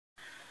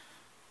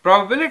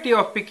Probability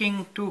of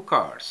picking two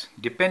cards,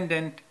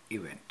 dependent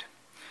event.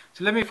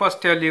 So let me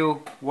first tell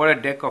you what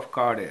a deck of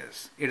cards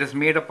is. It is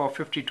made up of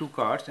 52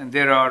 cards and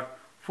there are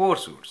four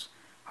suits: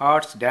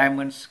 hearts,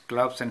 diamonds,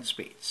 clubs and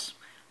spades.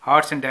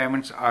 Hearts and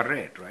diamonds are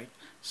red, right?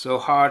 So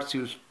hearts,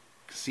 you'll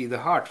see the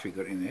heart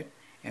figure in it,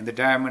 and the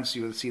diamonds,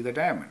 you will see the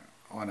diamond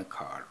on a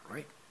card,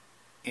 right?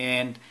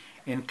 And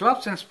in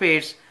clubs and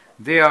spades,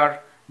 they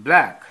are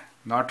black,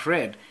 not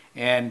red,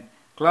 and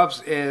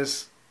clubs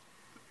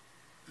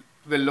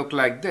will look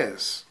like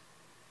this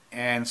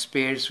and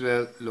spades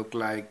will look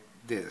like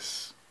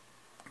this,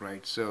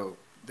 right? So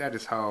that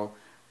is how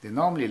they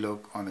normally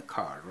look on a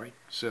card, right?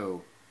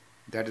 So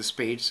that is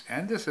spades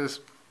and this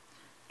is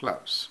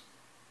clubs,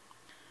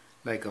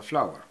 like a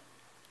flower.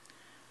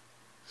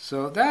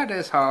 So that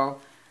is how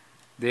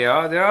they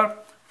are. There are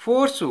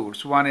four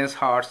suits. One is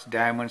hearts,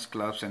 diamonds,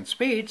 clubs and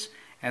spades,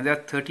 and there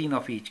are 13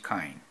 of each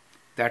kind.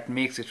 That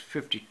makes it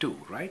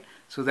 52, right?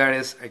 So that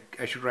is,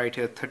 I should write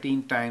here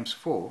 13 times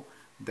 4,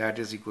 that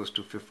is equals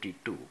to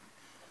 52.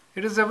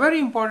 It is a very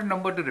important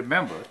number to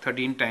remember,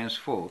 13 times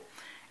 4,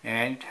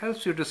 and it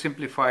helps you to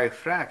simplify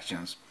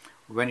fractions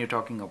when you're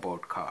talking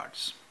about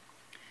cards.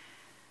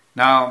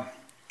 Now,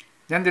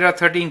 then there are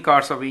 13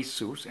 cards of each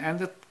suit, and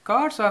the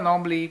cards are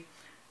normally,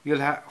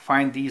 you'll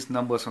find these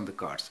numbers on the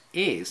cards.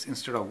 Ace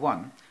instead of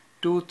 1,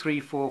 2, 3,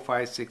 4,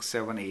 5, 6,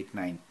 7, 8,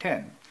 9,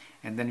 10.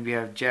 And then we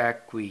have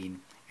Jack,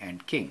 Queen,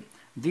 and King.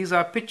 These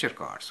are picture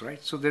cards,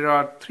 right? So there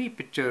are 3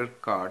 picture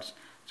cards.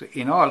 So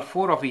in all,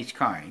 4 of each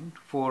kind,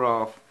 4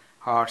 of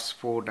hearts,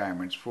 4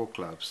 diamonds, 4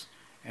 clubs,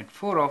 and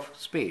 4 of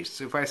spades.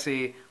 So if I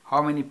say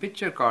how many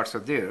picture cards are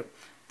there,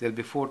 there'll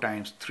be 4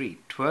 times 3,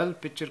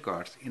 12 picture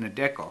cards in a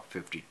deck of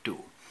 52.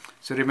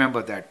 So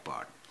remember that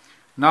part.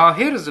 Now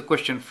here is the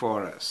question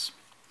for us.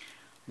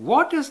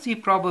 What is the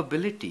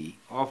probability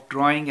of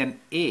drawing an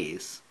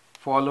ace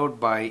followed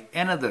by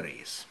another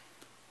ace?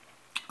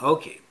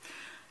 Okay.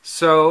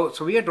 So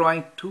we are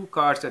drawing 2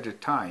 cards at a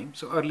time.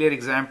 So earlier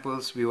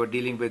examples we were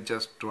dealing with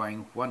just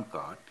drawing 1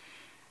 card,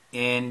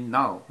 and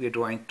now we are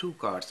drawing 2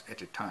 cards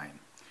at a time.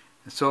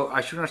 So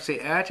I should not say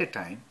at a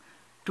time,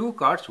 2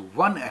 cards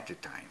one at a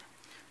time.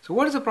 So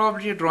what is the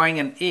probability of drawing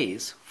an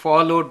ace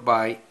followed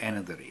by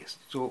another ace?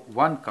 So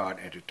 1 card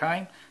at a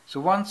time. So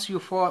once you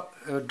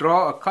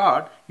draw a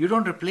card, you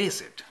don't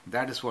replace it.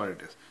 That is what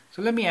it is.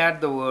 So let me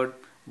add the word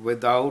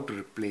without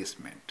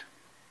replacement.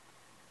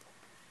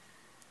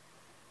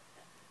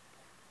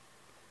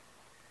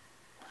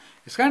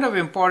 It's kind of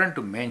important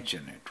to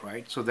mention it,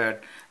 right? So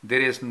that there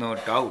is no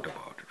doubt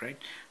about it, right?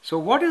 So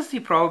what is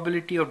the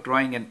probability of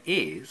drawing an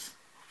ace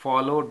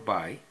followed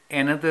by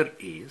another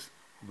ace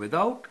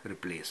without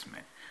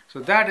replacement? So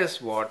that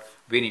is what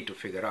we need to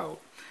figure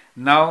out.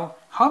 Now,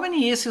 how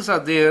many aces are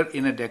there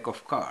in a deck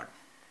of cards?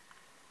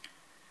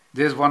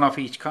 There's 1 of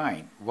each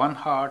kind. 1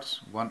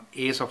 hearts, 1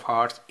 ace of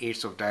hearts,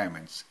 ace of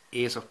diamonds,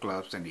 ace of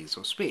clubs, and ace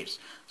of spades.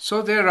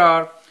 So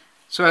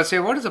I'll say,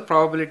 what is the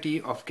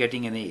probability of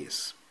getting an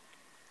ace?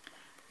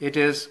 It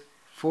is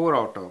 4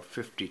 out of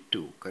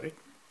 52, correct?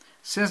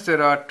 Since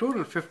there are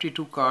total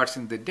 52 cards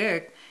in the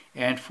deck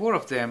and 4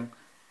 of them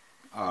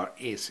are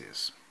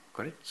aces,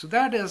 correct? So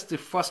that is the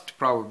first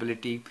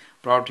probability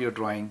of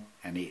drawing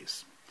an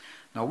ace.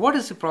 Now what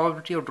is the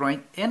probability of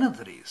drawing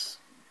another ace?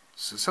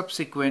 So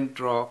subsequent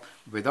draw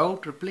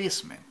without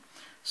replacement.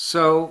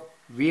 So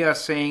we are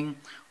saying,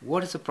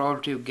 what is the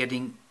probability of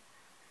getting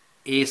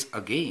ace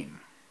again?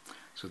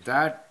 So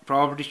that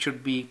probability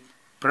should be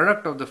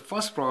product of the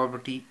first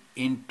probability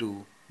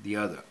into the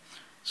other.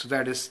 So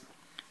that is,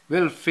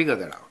 we'll figure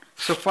that out.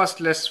 So first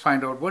let's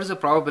find out what is the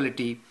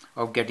probability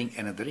of getting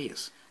another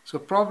ace. So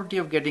probability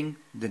of getting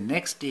the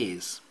next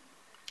ace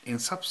in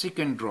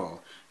subsequent draw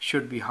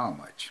should be how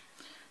much?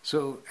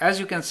 So as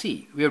you can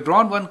see, we have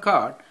drawn 1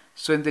 card.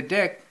 So in the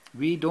deck,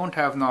 we don't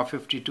have now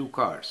 52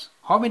 cards.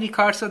 How many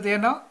cards are there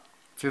now?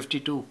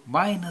 52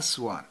 minus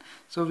 1.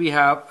 So we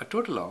have a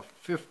total of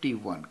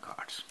 51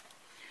 cards.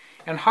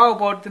 And how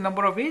about the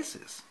number of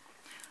aces?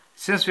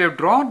 Since we have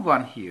drawn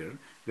 1 here,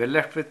 we are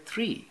left with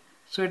 3.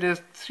 So it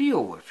is 3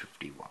 over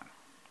 51,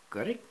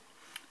 correct?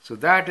 So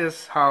that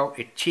is how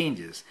it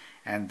changes,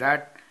 and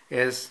that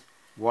is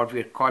what we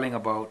are calling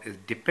about is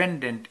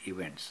dependent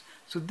events.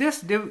 So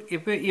this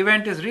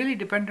event is really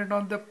dependent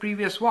on the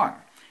previous one.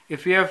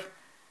 If we have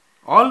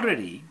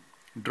already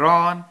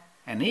drawn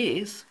an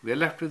ace, we are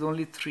left with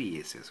only 3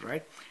 aces,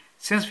 right?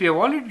 Since we have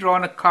already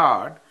drawn a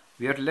card,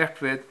 we are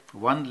left with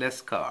 1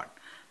 less card.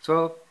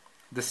 So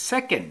the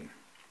second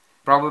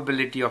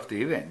probability of the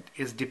event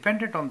is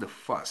dependent on the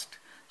first.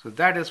 So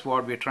that is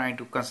what we are trying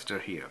to consider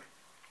here.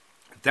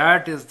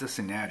 That is the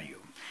scenario.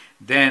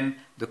 Then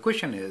the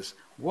question is,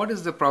 what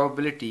is the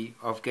probability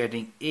of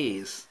getting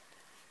ace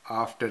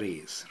after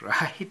ace,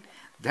 right?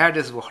 That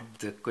is what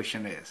the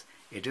question is.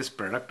 It is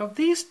product of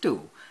these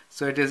two.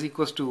 So it is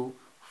equals to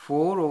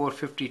 4 over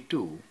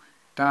 52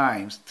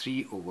 times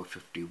 3 over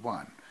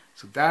 51.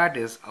 So that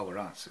is our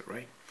answer,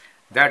 right?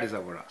 That is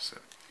our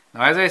answer.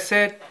 Now, as I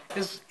said,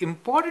 it's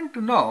important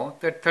to know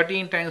that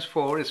 13 times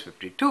 4 is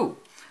 52.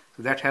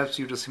 So that helps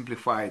you to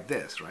simplify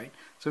this, right?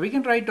 So we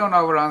can write down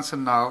our answer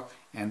now,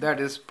 and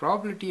that is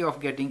probability of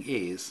getting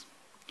A's,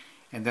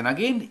 and then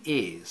again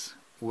A's,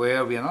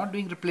 where we are not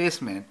doing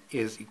replacement,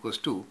 is equals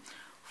to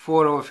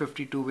 4 over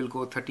 52 will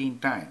go 13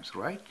 times,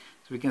 right?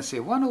 So we can say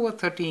 1 over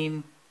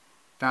 13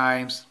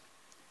 times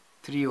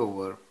 3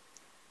 over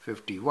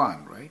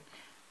 51, right?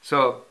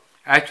 So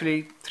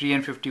actually 3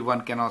 and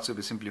 51 can also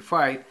be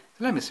simplified.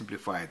 So let me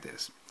simplify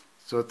this.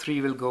 So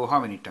 3 will go how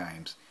many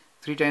times?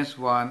 3 times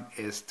 1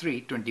 is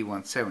 3,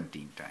 21,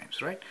 17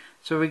 times, right?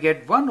 So we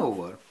get 1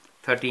 over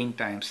 13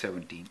 times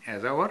 17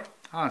 as our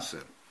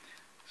answer.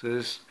 So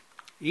this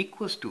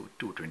equals to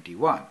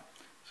 221.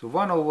 So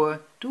 1 over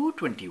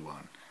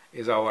 221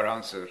 is our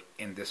answer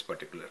in this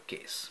particular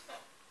case.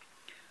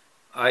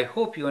 I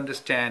hope you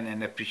understand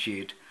and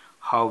appreciate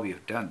how we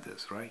have done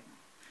this, right?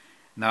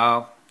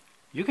 Now,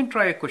 you can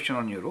try a question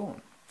on your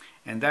own,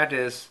 and that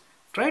is,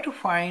 try to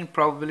find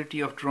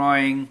probability of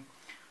drawing,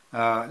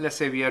 let's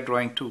say we are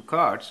drawing 2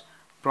 cards,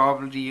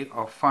 probability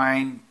of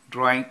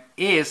drawing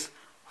ace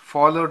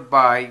followed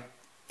by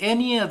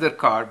any other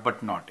card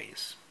but not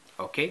ace.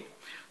 Okay,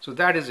 so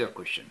that is your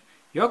question.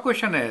 Your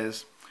question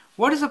is,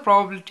 what is the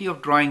probability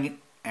of drawing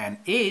an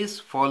ace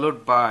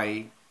followed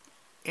by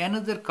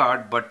another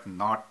card but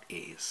not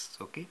ace?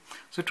 Okay,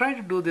 so try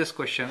to do this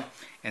question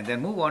and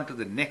then move on to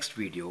the next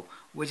video,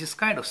 which is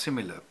kind of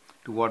similar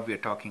to what we are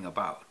talking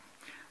about,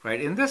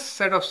 right? In this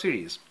set of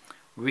series,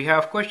 we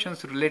have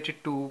questions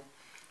related to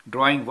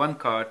drawing 1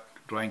 card,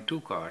 drawing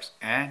 2 cards,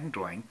 and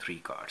drawing 3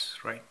 cards,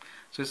 right?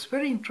 So it's a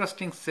very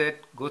interesting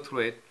set. Go through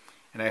it,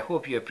 and I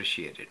hope you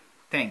appreciate it.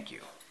 Thank you.